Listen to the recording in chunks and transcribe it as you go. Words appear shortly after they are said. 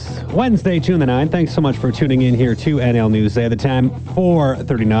Wednesday, June the 9th. Thanks so much for tuning in here to NL News Day. The time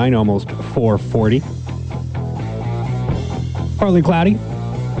 4:39, almost 4:40. Partly cloudy.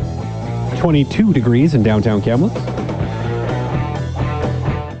 22 degrees in downtown Kamloops.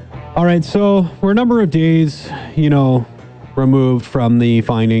 All right, so we're a number of days, removed from the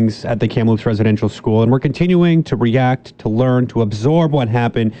findings at the Kamloops Residential School, and we're continuing to react, to learn, to absorb what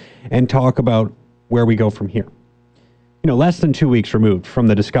happened, and talk about where we go from here. Less than 2 weeks removed from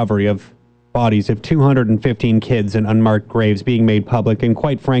the discovery of bodies of 215 kids in unmarked graves being made public, and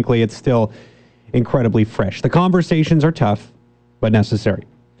quite frankly, it's still incredibly fresh. The conversations are tough, but necessary.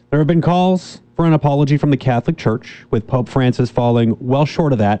 There have been calls for an apology from the Catholic Church, with Pope Francis falling well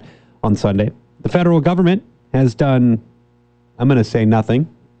short of that on Sunday. The federal government has done, I'm going to say, nothing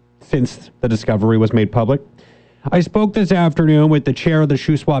since the discovery was made public. I spoke this afternoon with the chair of the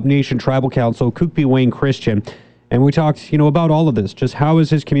Shuswap Nation Tribal Council, Cookbee Wayne Christian, and we talked, about all of this. Just how is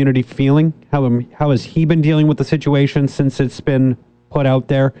his community feeling? How has he been dealing with the situation since it's been put out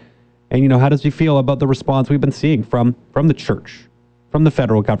there? And, how does he feel about the response we've been seeing from the church, from the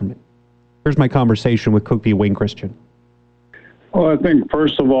federal government? Here's my conversation with Cookbee Wayne Christian. Well, I think,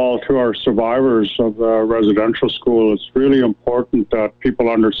 first of all, to our survivors of the residential school, it's really important that people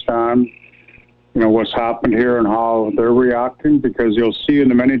understand, what's happened here and how they're reacting, because you'll see in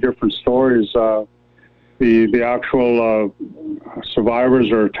the many different stories, the actual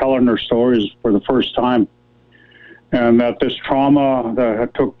survivors are telling their stories for the first time. And that this trauma that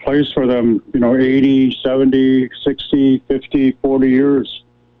had took place for them, 80, 70, 60, 50, 40 years,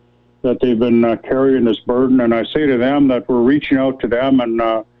 that they've been carrying this burden. And I say to them that we're reaching out to them, and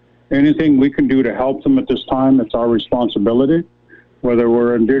anything we can do to help them at this time, it's our responsibility, whether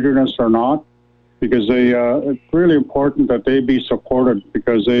we're Indigenous or not, because it's really important that they be supported,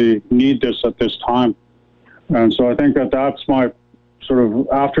 because they need this at this time. And so I think that's my sort of,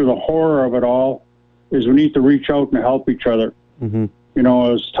 after the horror of it all, is we need to reach out and help each other. Mm-hmm.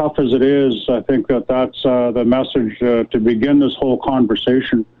 As tough as it is, I think that's the message to begin this whole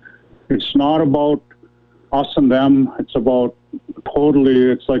conversation. It's not about us and them. It's about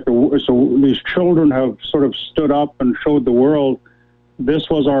it's like these children have sort of stood up and showed the world this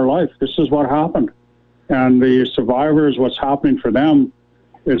was our life. This is what happened. And the survivors, what's happening for them,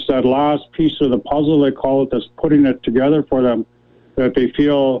 it's that last piece of the puzzle, they call it, that's putting it together for them, that they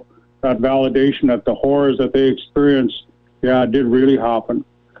feel that validation that the horrors that they experienced, it did really happen.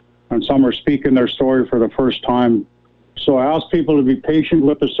 And some are speaking their story for the first time. So I ask people to be patient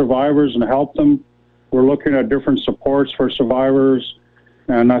with the survivors and help them. We're looking at different supports for survivors.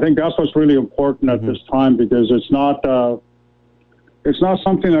 And I think that's what's really important at this time, because it's not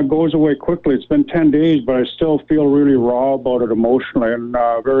something that goes away quickly. It's been 10 days, but I still feel really raw about it emotionally, and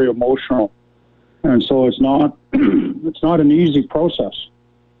very emotional. And so it's not an easy process.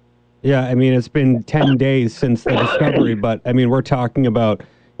 Yeah, it's been 10 days since the discovery, but we're talking about,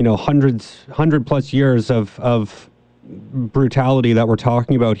 100 plus years of brutality that we're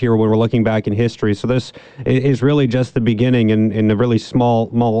talking about here when we're looking back in history. So this is really just the beginning, and in a really small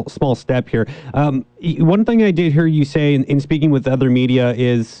step here. One thing I did hear you say in speaking with other media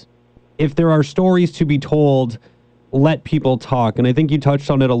is, if there are stories to be told, let people talk. And I think you touched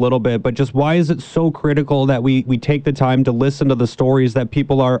on it a little bit, but just why is it so critical that we take the time to listen to the stories that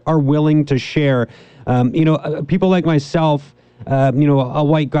people are willing to share? People like myself, a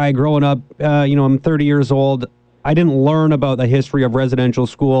white guy growing up, I'm 30 years old. I didn't learn about the history of residential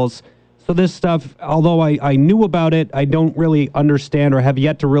schools. So this stuff, although I knew about it, I don't really understand, or have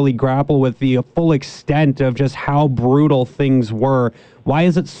yet to really grapple with the full extent of just how brutal things were. Why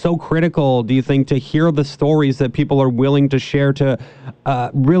is it so critical, do you think, to hear the stories that people are willing to share, to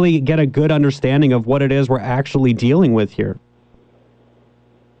really get a good understanding of what it is we're actually dealing with here?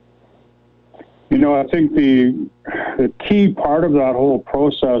 I think the key part of that whole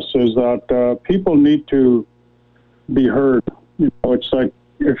process is that people need to be heard. It's like,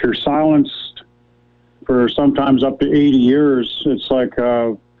 if you're silenced for sometimes up to 80 years, it's like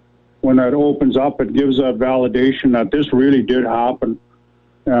when that opens up, it gives that validation that this really did happen.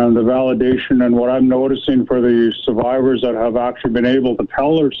 And the validation, and what I'm noticing for the survivors that have actually been able to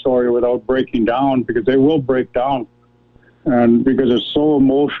tell their story without breaking down, because they will break down, and because it's so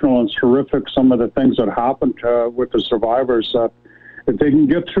emotional and horrific, some of the things that happened with the survivors, that if they can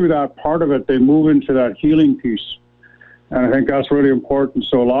get through that part of it, they move into that healing piece. And I think that's really important.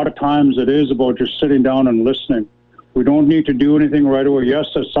 So a lot of times it is about just sitting down and listening. We don't need to do anything right away. Yes,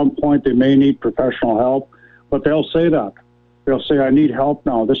 at some point they may need professional help, but they'll say that. They'll say, I need help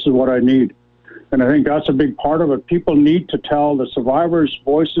now. This is what I need. And I think that's a big part of it. People need to tell, the survivors'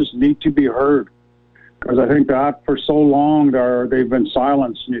 voices need to be heard. Because I think that for so long they've been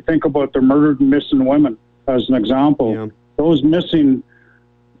silenced. And you think about the murdered and missing women as an example. Yeah. Those missing,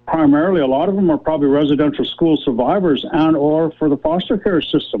 primarily, a lot of them are probably residential school survivors and or for the foster care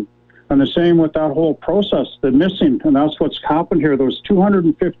system. And the same with that whole process, the missing, and that's what's happened here. Those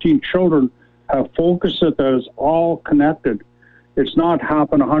 215 children have focused it that is all connected. It's not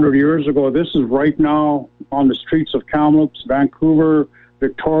happened 100 years ago. This is right now on the streets of Kamloops, Vancouver,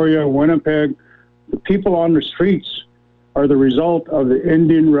 Victoria, Winnipeg. The people on the streets are the result of the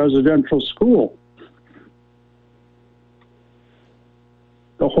Indian residential school.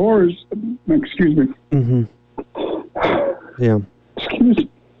 The horrors, excuse me. Mm-hmm. Yeah. Excuse me.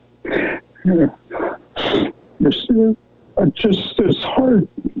 Yeah. It's hard.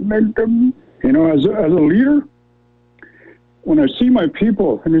 You know, as a leader, when I see my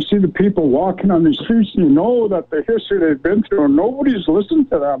people and you see the people walking on the streets, you know that the history they've been through, and nobody's listened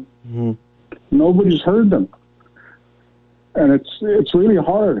to them. Mm-hmm. Nobody's heard them. And it's really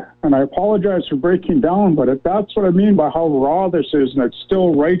hard. And I apologize for breaking down, but that's what I mean by how raw this is. And it's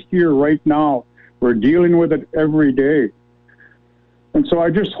still right here, right now. We're dealing with it every day. And so I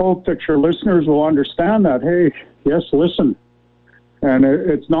just hope that your listeners will understand that, hey, yes, listen. And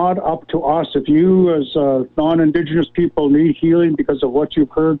it's not up to us. If you as non-Indigenous people need healing because of what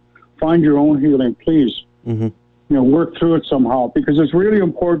you've heard, find your own healing, please. Mm-hmm. You know, work through it somehow, because it's really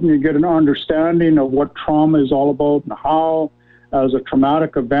important you get an understanding of what trauma is all about and how, as a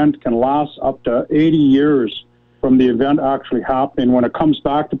traumatic event, can last up to 80 years from the event actually happening. When it comes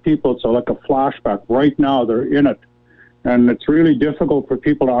back to people, it's like a flashback. Right now, they're in it. And it's really difficult for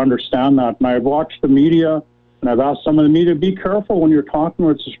people to understand that. And I've watched the media, and I've asked some of the media, be careful when you're talking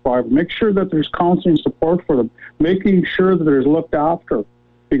with the survivor. Make sure that there's counseling support for them, making sure that there's looked after.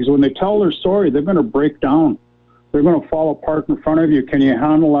 Because when they tell their story, they're going to break down. They're going to fall apart in front of you. Can you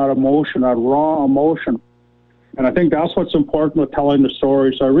handle that emotion, that raw emotion? And I think that's what's important with telling the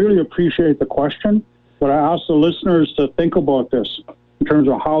story. So I really appreciate the question, but I ask the listeners to think about this in terms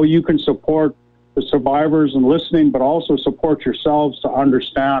of how you can support the survivors and listening, but also support yourselves to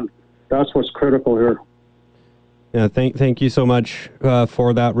understand. That's what's critical here. Yeah, thank you so much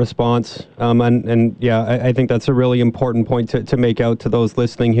for that response. And yeah, I think that's a really important point to make out to those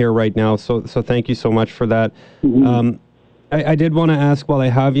listening here right now. So thank you so much for that. Mm-hmm. I did want to ask, while I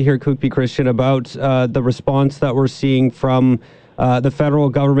have you here, Cookby Christian, about the response that we're seeing from the federal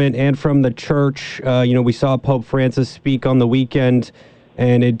government and from the church. We saw Pope Francis speak on the weekend,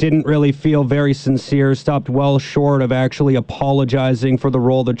 and it didn't really feel very sincere, stopped well short of actually apologizing for the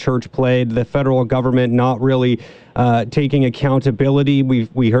role the church played, the federal government not really taking accountability.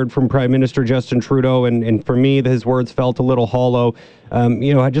 We heard from Prime Minister Justin Trudeau, and for me, his words felt a little hollow.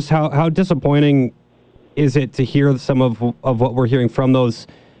 Just how disappointing is it to hear some of what we're hearing from those,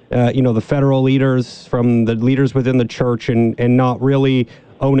 the federal leaders, from the leaders within the church, and not really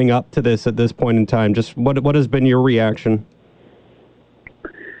owning up to this at this point in time? Just what has been your reaction?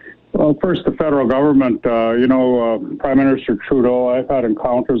 Well, first, the federal government, Prime Minister Trudeau, I've had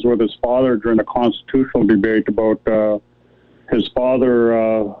encounters with his father during the constitutional debate about his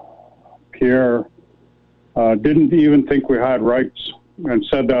father, Pierre, didn't even think we had rights and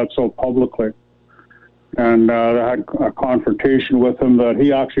said that so publicly. And I had a confrontation with him that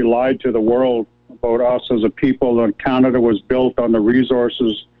he actually lied to the world about us as a people, that Canada was built on the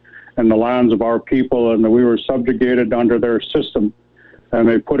resources and the lands of our people, and that we were subjugated under their system. And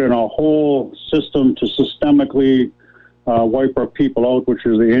they put in a whole system to systemically wipe our people out, which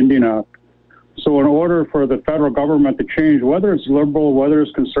is the Indian Act. So in order for the federal government to change, whether it's Liberal, whether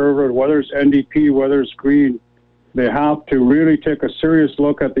it's Conservative, whether it's NDP, whether it's Green, they have to really take a serious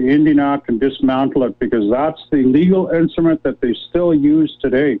look at the Indian Act and dismantle it, because that's the legal instrument that they still use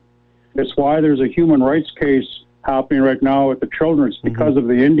today. It's why there's a human rights case happening right now with the children. It's because of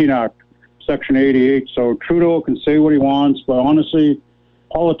the Indian Act, Section 88. So Trudeau can say what he wants, but honestly,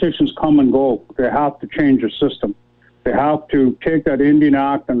 politicians come and go. They have to change the system. They have to take that Indian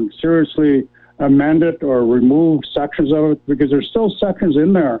Act and seriously amend it or remove sections of it, because there's still sections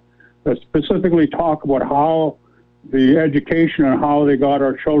in there that specifically talk about how the education and how they got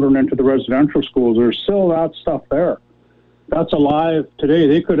our children into the residential schools. There's still that stuff there. That's alive today.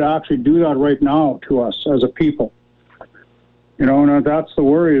 They could actually do that right now to us as a people. And that's the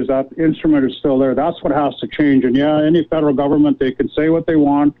worry, is that instrument is still there. That's what has to change. And yeah, any federal government, they can say what they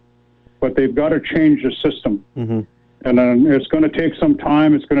want, but they've got to change the system. Mm-hmm. And then it's going to take some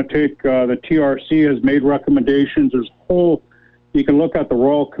time. It's going to take, the TRC has made recommendations. You can look at the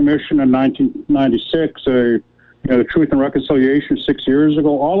Royal Commission in 1996, the Truth and Reconciliation 6 years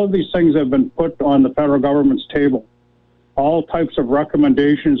ago. All of these things have been put on the federal government's table. All types of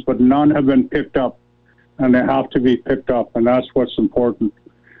recommendations, but none have been picked up. and they have to be picked up, and that's what's important.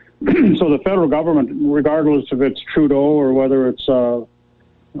 So the federal government, regardless if it's Trudeau or whether it's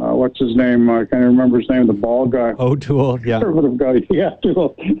what's his name? I can't remember his name. The bald guy. O'Toole, yeah. Conservative guy. Yeah,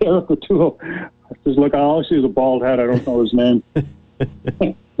 O'Toole. Eric O'Toole. Just look, I always see the bald head. I don't know his name.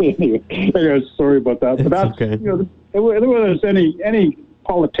 Anyway, sorry about that. But that's okay. Whether it's any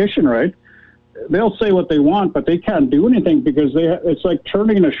politician, right? They'll say what they want, but they can't do anything because it's like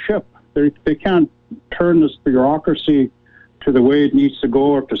turning a ship. They can't turn this bureaucracy to the way it needs to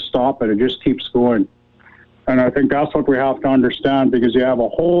go or to stop it. It just keeps going. And I think that's what we have to understand, because you have a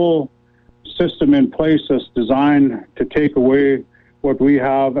whole system in place that's designed to take away what we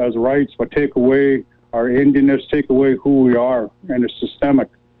have as rights, but take away our Indianness, take away who we are, and it's systemic.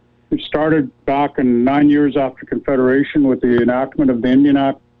 It started back in 9 years after Confederation with the enactment of the Indian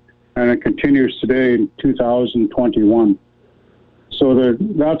Act, and it continues today in 2021. So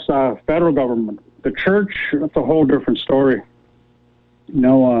that's the federal government. The church, that's a whole different story.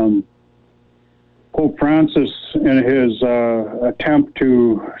 Pope Francis, in his attempt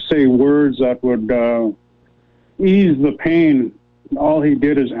to say words that would ease the pain, all he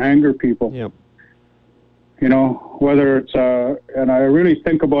did is anger people. Yep. Whether it's, and I really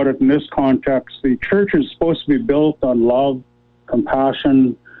think about it in this context, the church is supposed to be built on love,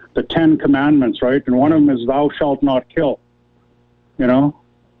 compassion, the 10 commandments, right? And one of them is thou shalt not kill.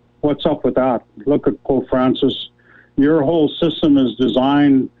 What's up with that? Look at Pope Francis. Your whole system is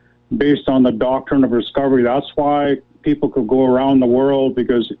designed based on the doctrine of discovery. That's why people could go around the world,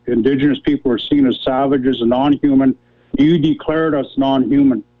 because indigenous people are seen as savages and non-human. You declared us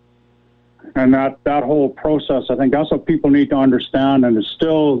non-human. And that whole process, I think that's what people need to understand. And it's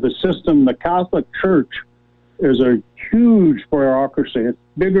still the system, the Catholic Church is a huge bureaucracy. It's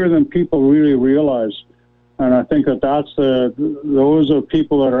bigger than people really realize. And I think those are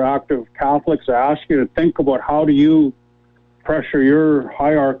people that are active Catholics. I ask you to think about, how do you pressure your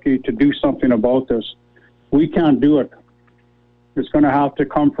hierarchy to do something about this? We can't do it. It's going to have to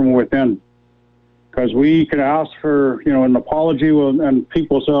come from within. Because we could ask for, an apology, and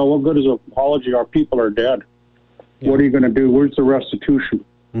people say, oh, what good is an apology? Our people are dead. Yeah. What are you going to do? Where's the restitution?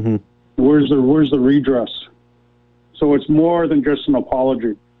 Mm-hmm. Where's the redress? So it's more than just an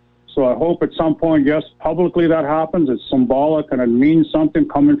apology. So I hope at some point, yes, publicly that happens. It's symbolic and it means something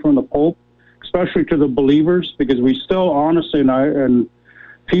coming from the Pope, especially to the believers, because we still honestly, and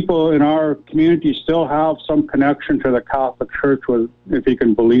people in our community still have some connection to the Catholic Church, if you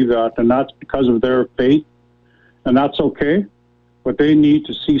can believe that, and that's because of their faith, and that's okay, but they need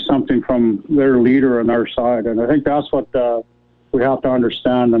to see something from their leader on their side, and I think that's what we have to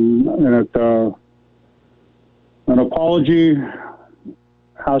understand, and an apology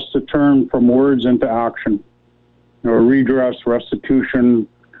has to turn from words into action, redress, restitution,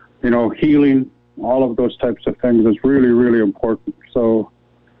 healing, all of those types of things is really, really important. So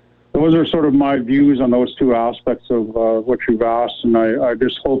those are sort of my views on those two aspects of what you've asked, and I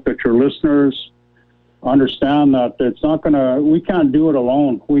just hope that your listeners understand that we can't do it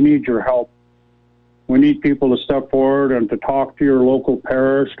alone. We need your help. We need people to step forward and to talk to your local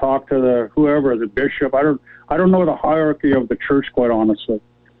parish, talk to the bishop. I don't know the hierarchy of the church, quite honestly,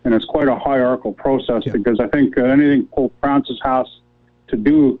 and it's quite a hierarchical process, because I think anything Pope Francis has to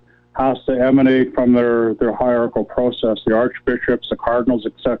do has to emanate from their hierarchical process, the archbishops, the cardinals,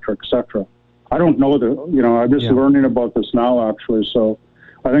 et cetera. I don't know I'm just learning about this now, actually. So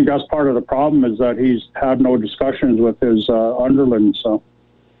I think that's part of the problem, is that he's had no discussions with his underlings. So.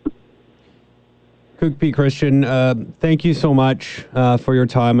 Cook P. Christian, thank you so much for your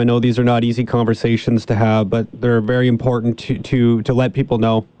time. I know these are not easy conversations to have, but they're very important to let people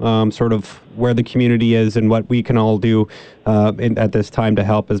know sort of where the community is and what we can all do at this time to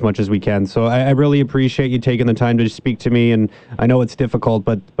help as much as we can. So I really appreciate you taking the time to speak to me, and I know it's difficult,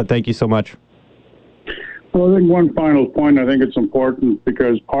 but thank you so much. Well, I think one final point, I think it's important,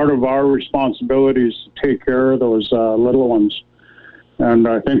 because part of our responsibility is to take care of those little ones. And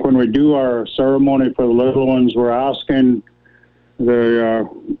I think when we do our ceremony for the little ones, we're asking the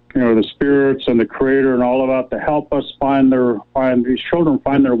spirits and the Creator and all of that to help us find these children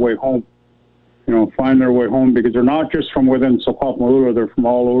find their way home. Find their way home, because they're not just from within Secwepemc, they're from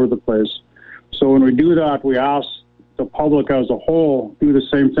all over the place. So when we do that, we ask the public as a whole do the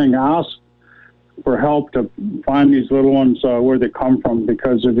same thing. Ask for help to find these little ones where they come from,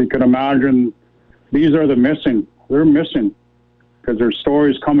 because if you can imagine, these are the missing. They're missing. Because there's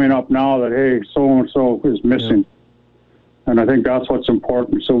stories coming up now that, hey, so-and-so is missing. Yeah. And I think that's what's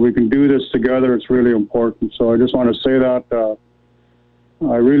important. So we can do this together. It's really important. So I just want to say that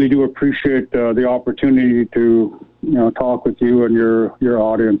I really do appreciate the opportunity to talk with you and your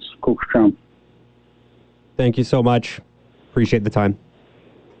audience, Coach Champ. Thank you so much. Appreciate the time.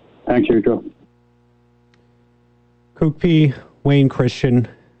 Thank you, Joe. Cookpee Wayne Christian,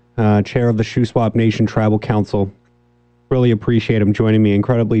 chair of the Shuswap Nation Tribal Council. Really appreciate him joining me.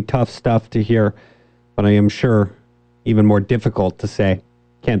 Incredibly tough stuff to hear, but I am sure even more difficult to say.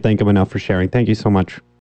 Can't thank him enough for sharing. Thank you so much.